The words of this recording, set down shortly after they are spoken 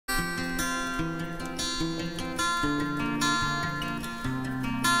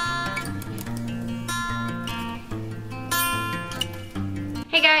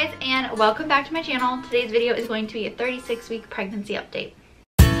Hey guys, and welcome back to my channel. Today's video is going to be a 36-week pregnancy update.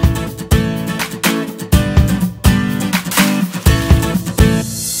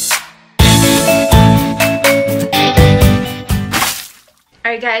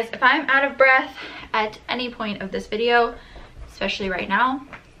 Alright guys, if I'm out of breath at any point of this video, especially right now,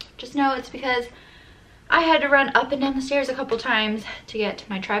 just know it's because I had to run up and down the stairs a couple times to get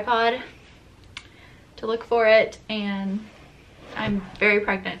my tripod to look for it, and I'm very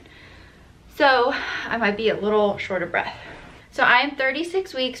pregnant, so I might be a little short of breath. So I'm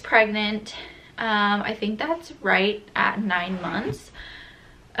 36 weeks pregnant. I think that's right at 9 months.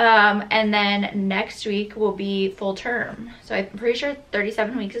 And then next week will be full term. So I'm pretty sure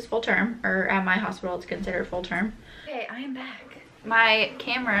 37 weeks is full term, or at my hospital it's considered full term. Okay, I am back. My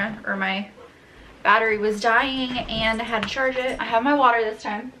camera, or my battery, was dying and I had to charge it. I have my water this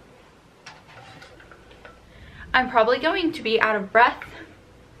time. I'm probably going to be out of breath,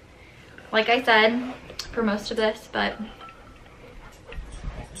 like I said, for most of this, but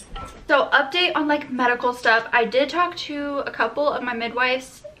so update on like medical stuff. I did talk to a couple of my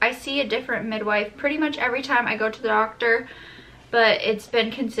midwives. I see a different midwife pretty much every time I go to the doctor, but it's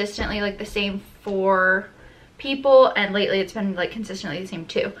been consistently like the same 4 people, and lately it's been like consistently the same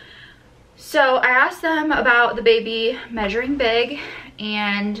 2. So I asked them about the baby measuring big,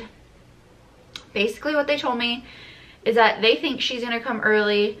 and basically what they told me is that they think she's gonna come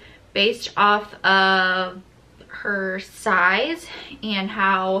early based off of her size and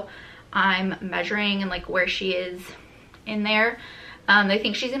how I'm measuring and like where she is in there. They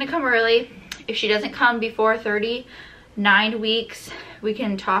think she's gonna come early. If she doesn't come before 39 weeks, we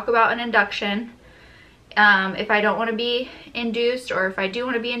can talk about an induction. If I don't want to be induced, or if I do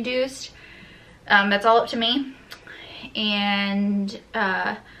want to be induced, that's all up to me. And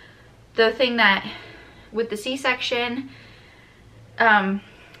the thing that with the C-section,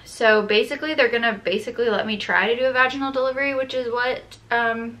 so basically they're gonna let me try to do a vaginal delivery, which is what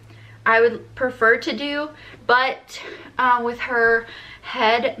I would prefer to do, but with her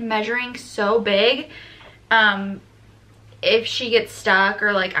head measuring so big, if she gets stuck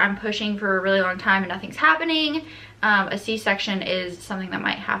or like I'm pushing for a really long time and nothing's happening, a C-section is something that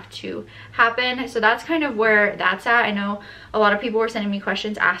might have to happen. So that's kind of where that's at. I know a lot of people were sending me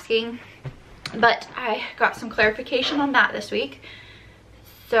questions asking, but I got some clarification on that this week.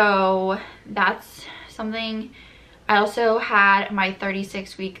 So that's something. I also had my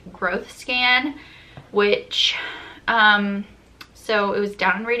 36-week growth scan, which so it was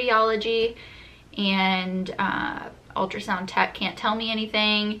down in radiology, and ultrasound tech can't tell me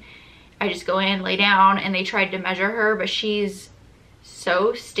anything. I just go in, lay down, and they tried to measure her, but she's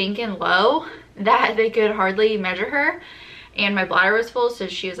so stinking low that they could hardly measure her. And my bladder was full, so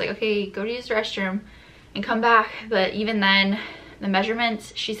she was like, okay, go to use the restroom and come back. But even then, the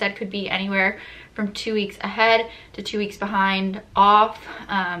measurements, she said, could be anywhere from 2 weeks ahead to 2 weeks behind off.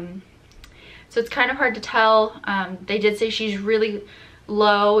 So it's kind of hard to tell. They did say she's really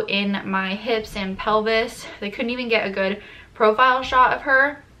low in my hips and pelvis. They couldn't even get a good profile shot of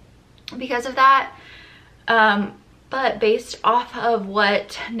her because of that. But based off of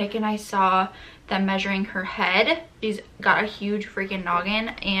what Nick and I saw them measuring her head, she's got a huge freaking noggin,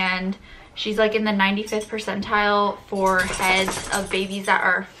 and she's like in the 95th percentile for heads of babies that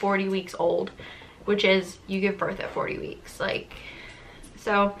are 40 weeks old, which is you give birth at 40 weeks. Like,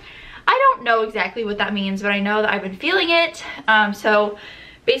 so I don't know exactly what that means, but I know that I've been feeling it. So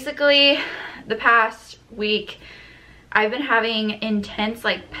basically the past week I've been having intense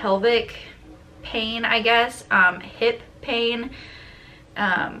like pelvic pain, I guess, hip pain.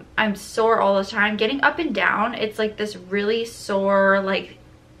 I'm sore all the time. Getting up and down, it's like this really sore, like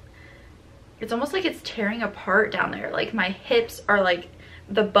it's almost like it's tearing apart down there. Like my hips are like,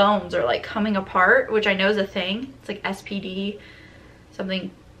 the bones are like coming apart, which I know is a thing. It's like SPD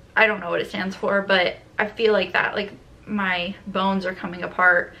something, I don't know what it stands for, but I feel like that, like my bones are coming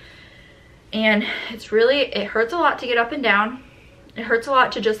apart, and it's really, it hurts a lot to get up and down. It hurts a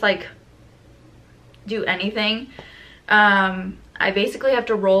lot to just like do anything. I basically have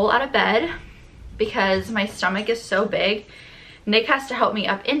to roll out of bed because my stomach is so big. Nick has to help me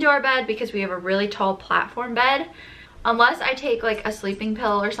up into our bed because we have a really tall platform bed. Unless I take like a sleeping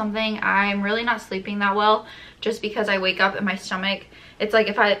pill or something, I'm really not sleeping that well, just because I wake up and my stomach, it's like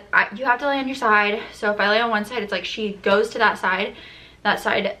if you have to lay on your side. So if I lay on one side, it's like she goes to that side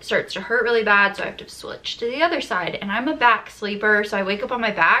starts to hurt really bad, so I have to switch to the other side. And I'm a back sleeper, so I wake up on my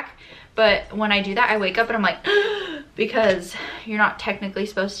back, but when I do that, I wake up and I'm like, because you're not technically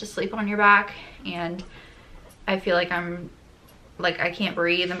supposed to sleep on your back, and I feel like I'm like, I can't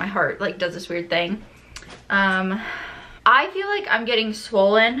breathe, and my heart like does this weird thing. I feel like I'm getting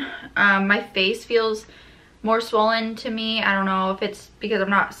swollen. My face feels more swollen to me. I don't know if it's because I'm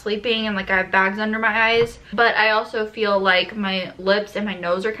not sleeping and like I have bags under my eyes, but I also feel like my lips and my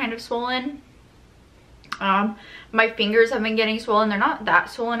nose are kind of swollen. My fingers have been getting swollen. They're not that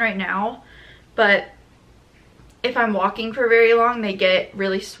swollen right now, but if I'm walking for very long, they get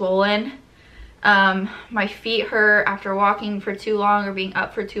really swollen. My feet hurt after walking for too long or being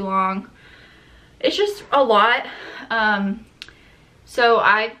up for too long. It's just a lot. So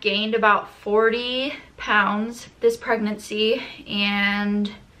I've gained about 40 pounds this pregnancy,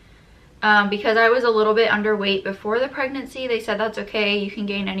 and because I was a little bit underweight before the pregnancy, they said that's okay. You can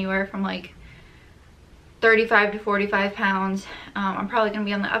gain anywhere from like 35 to 45 pounds. I'm probably gonna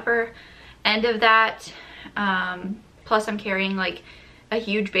be on the upper end of that. Plus I'm carrying like a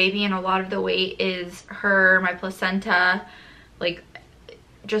huge baby, and a lot of the weight is her, my placenta, like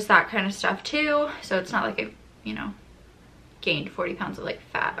just that kind of stuff too. So it's not like I, you know, gained 40 pounds of like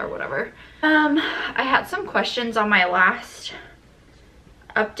fat or whatever. I had some questions on my last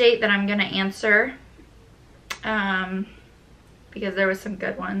update that I'm gonna answer because there was some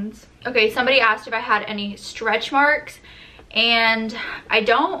good ones. Okay, somebody asked if I had any stretch marks, and I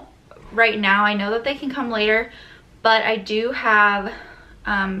don't right now. I know that they can come later, but I do have,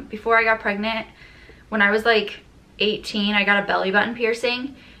 before I got pregnant, when I was like 18, I got a belly button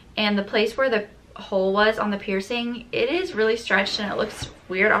piercing, and the place where the hole was on the piercing, it is really stretched and it looks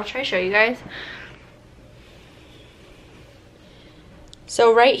weird. I'll try to show you guys.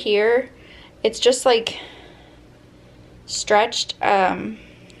 So right here, it's just like stretched, and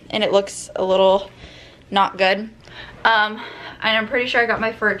it looks a little not good. And I'm pretty sure I got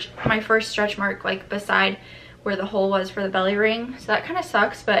my first stretch mark like beside where the hole was for the belly ring, so that kind of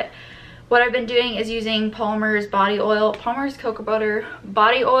sucks. But what I've been doing is using Palmer's cocoa butter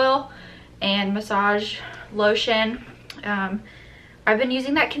body oil and massage lotion. I've been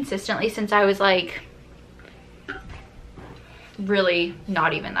using that consistently since I was like really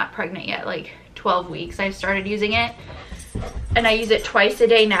not even that pregnant yet, like 12 weeks I started using it, and I use it twice a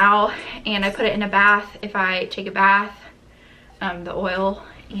day now, and I put it in a bath if I take a bath, the oil,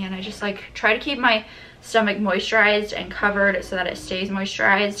 and I just like try to keep my stomach moisturized and covered so that it stays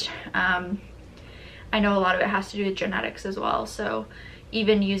moisturized. I know a lot of it has to do with genetics as well, so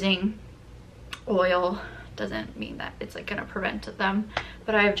even using oil doesn't mean that it's like gonna prevent them,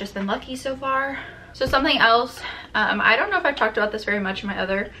 but I've just been lucky so far. So something else, I don't know if I've talked about this very much in my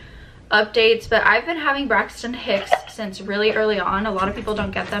other updates, but I've been having Braxton Hicks since really early on. A lot of people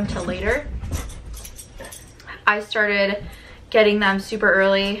don't get them till later. I started getting them super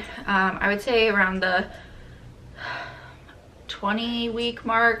early. I would say around the 20-week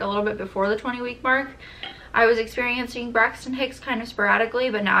mark, a little bit before the 20-week mark. I was experiencing Braxton Hicks kind of sporadically,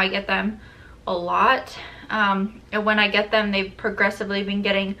 but now I get them a lot. And when I get them, they've progressively been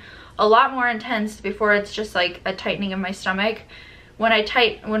getting a lot more intense. Before, it's just like a tightening of my stomach. When I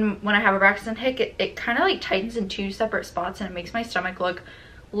have a Braxton Hick, it kind of like tightens in two separate spots, and it makes my stomach look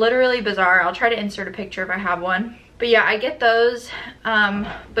literally bizarre. I'll try to insert a picture if I have one. But yeah, I get those,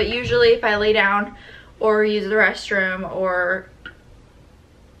 but usually if I lay down or use the restroom or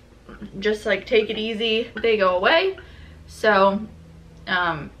just like take it easy, they go away. So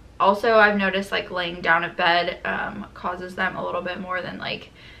also I've noticed like laying down at bed causes them a little bit more than like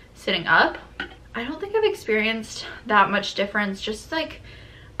sitting up. I don't think I've experienced that much difference. Just like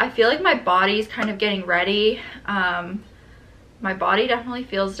I feel like my body's kind of getting ready. My body definitely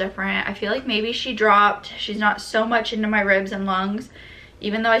feels different. I feel like maybe she dropped. She's not so much into my ribs and lungs,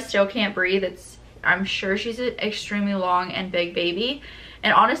 even though I still can't breathe. I'm sure she's an extremely long and big baby.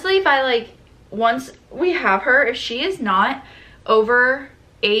 And honestly, if I like, once we have her, if she is not over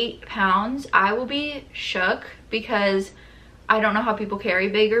 8 pounds, I will be shook, because I don't know how people carry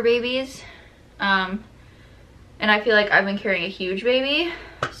bigger babies. And I feel like I've been carrying a huge baby.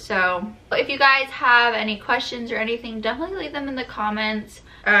 So if you guys have any questions or anything, definitely leave them in the comments.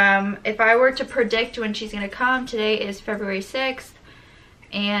 If I were to predict when she's gonna come, today is February 6th,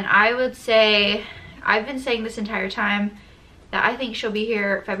 and I would say, I've been saying this entire time, that I think she'll be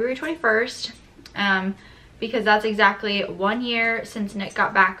here February 21st, because that's exactly 1 year since Nick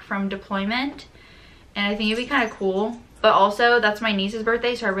got back from deployment, and I think it'd be kind of cool. But also, that's my niece's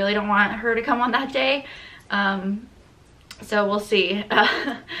birthday, so I really don't want her to come on that day. So we'll see.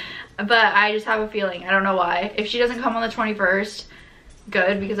 But I just have a feeling, I don't know why. If she doesn't come on the 21st,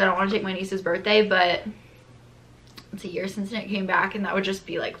 good, because I don't want to take my niece's birthday, but it's a year since Nick came back, and that would just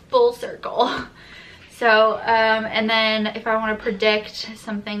be like full circle. So, and then if I want to predict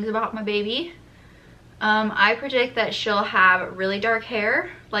some things about my baby, I predict that she'll have really dark hair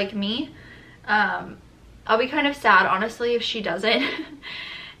like me. I'll be kind of sad, honestly, if she doesn't.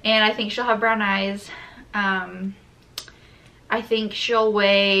 And I think she'll have brown eyes. I think she'll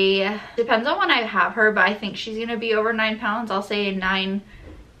weigh, depends on when I have her, but I think she's gonna be over 9 pounds. I'll say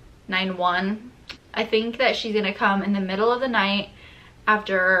 9.1. I think that she's gonna come in the middle of the night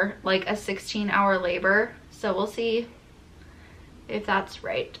after like a 16-hour labor. So we'll see if that's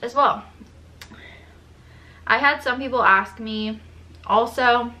right as well. I had some people ask me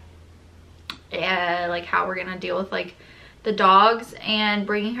also like how we're gonna deal with like the dogs and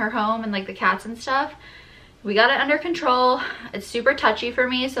bringing her home and like the cats and stuff. We got it under control. It's super touchy for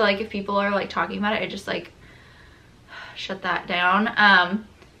me, so like if people are like talking about it, I just like shut that down.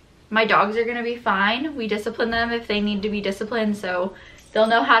 My dogs are gonna be fine. We discipline them if they need to be disciplined, so they'll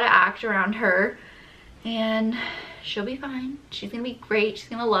know how to act around her, and she'll be fine. She's gonna be great. She's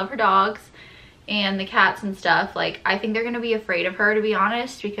gonna love her dogs and the cats and stuff. Like, I think they're gonna be afraid of her, to be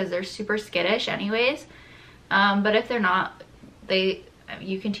honest, because they're super skittish anyways. But if they're not,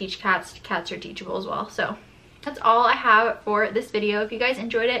 you can teach cats. Cats are teachable as well. So that's all I have for this video. If you guys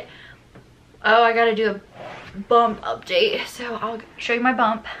enjoyed it, oh, I gotta do a bump update, so I'll show you my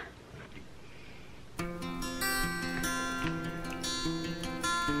bump.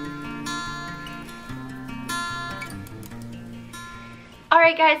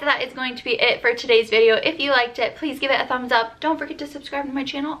 Alright guys, that is going to be it for today's video. If you liked it, please give it a thumbs up. Don't forget to subscribe to my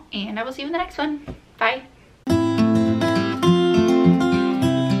channel, and I will see you in the next one. Bye.